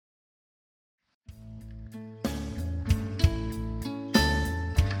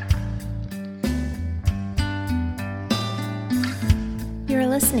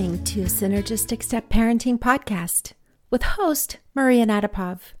listening to Synergistic Step Parenting Podcast with host Maria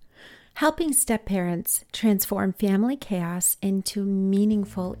Nadapov, helping step parents transform family chaos into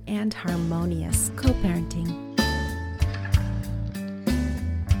meaningful and harmonious co-parenting.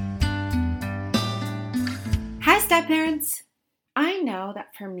 Hi, step parents! I know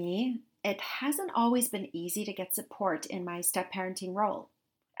that for me, it hasn't always been easy to get support in my step parenting role.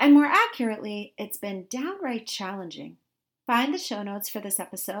 And more accurately, it's been downright challenging. Find the show notes for this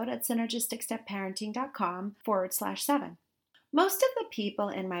episode at synergisticstepparenting.com/7. Most of the people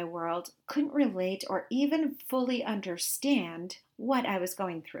in my world couldn't relate or even fully understand what I was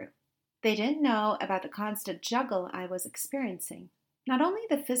going through. They didn't know about the constant juggle I was experiencing. Not only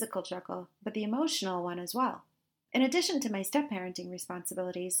the physical juggle, but the emotional one as well. In addition to my step parenting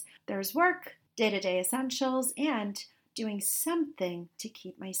responsibilities, there's work, day-to-day essentials, and doing something to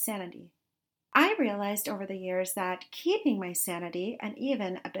keep my sanity. I realized over the years that keeping my sanity and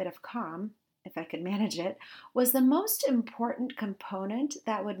even a bit of calm, if I could manage it, was the most important component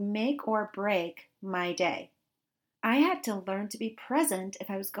that would make or break my day. I had to learn to be present if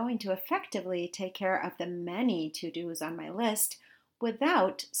I was going to effectively take care of the many to-dos on my list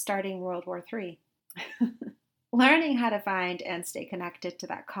without starting World War III. Learning how to find and stay connected to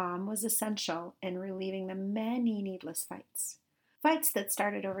that calm was essential in relieving the many needless fights. Fights that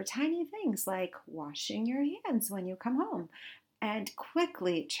started over tiny things like washing your hands when you come home and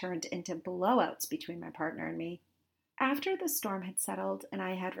quickly turned into blowouts between my partner and me. After the storm had settled and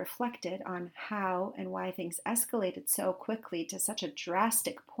I had reflected on how and why things escalated so quickly to such a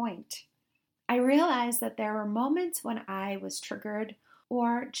drastic point, I realized that there were moments when I was triggered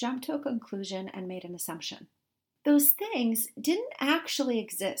or jumped to a conclusion and made an assumption. Those things didn't actually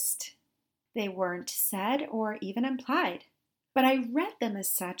exist. They weren't said or even implied, but I read them as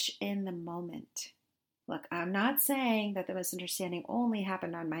such in the moment. Look, I'm not saying that the misunderstanding only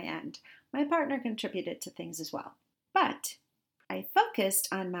happened on my end. My partner contributed to things as well. But I focused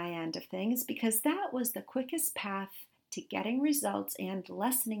on my end of things because that was the quickest path to getting results and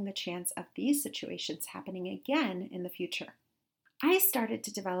lessening the chance of these situations happening again in the future. I started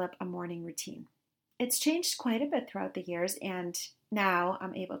to develop a morning routine. It's changed quite a bit throughout the years, and now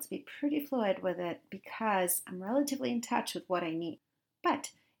I'm able to be pretty fluid with it because I'm relatively in touch with what I need.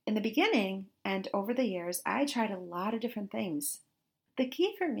 But in the beginning and over the years, I tried a lot of different things. The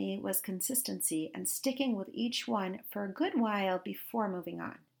key for me was consistency and sticking with each one for a good while before moving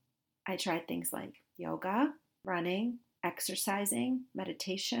on. I tried things like yoga, running, exercising,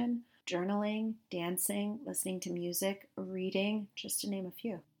 meditation, journaling, dancing, listening to music, reading, just to name a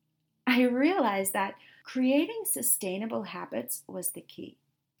few. I realized that creating sustainable habits was the key.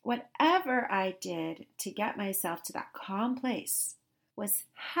 Whatever I did to get myself to that calm place was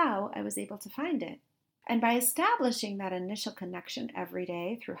how I was able to find it. And by establishing that initial connection every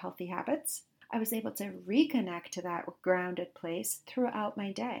day through healthy habits, I was able to reconnect to that grounded place throughout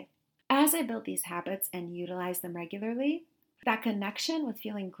my day. As I built these habits and utilized them regularly, that connection with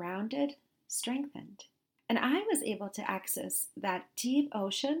feeling grounded strengthened. And I was able to access that deep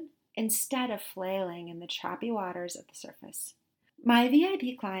ocean instead of flailing in the choppy waters of the surface. My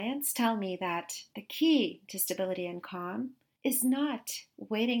VIP clients tell me that the key to stability and calm is not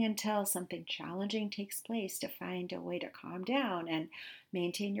waiting until something challenging takes place to find a way to calm down and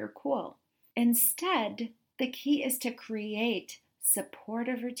maintain your cool. Instead, the key is to create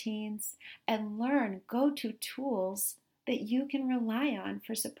supportive routines and learn go-to tools that you can rely on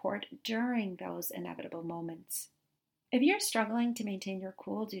for support during those inevitable moments. If you're struggling to maintain your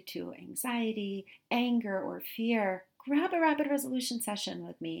cool due to anxiety, anger, or fear, grab a rapid resolution session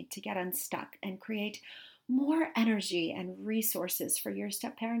with me to get unstuck and create more energy and resources for your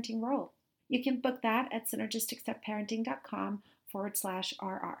step parenting role. You can book that at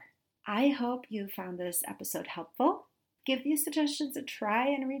synergisticstepparenting.com/RR. I hope you found this episode helpful. Give these suggestions a try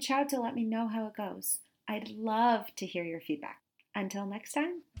and reach out to let me know how it goes. I'd love to hear your feedback. Until next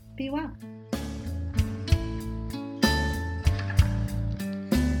time, be well.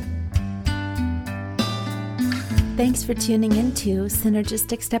 Thanks for tuning into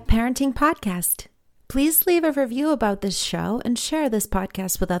Synergistic Step Parenting Podcast. Please leave a review about this show and share this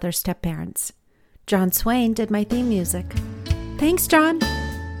podcast with other step parents. John Swain did my theme music. Thanks, John.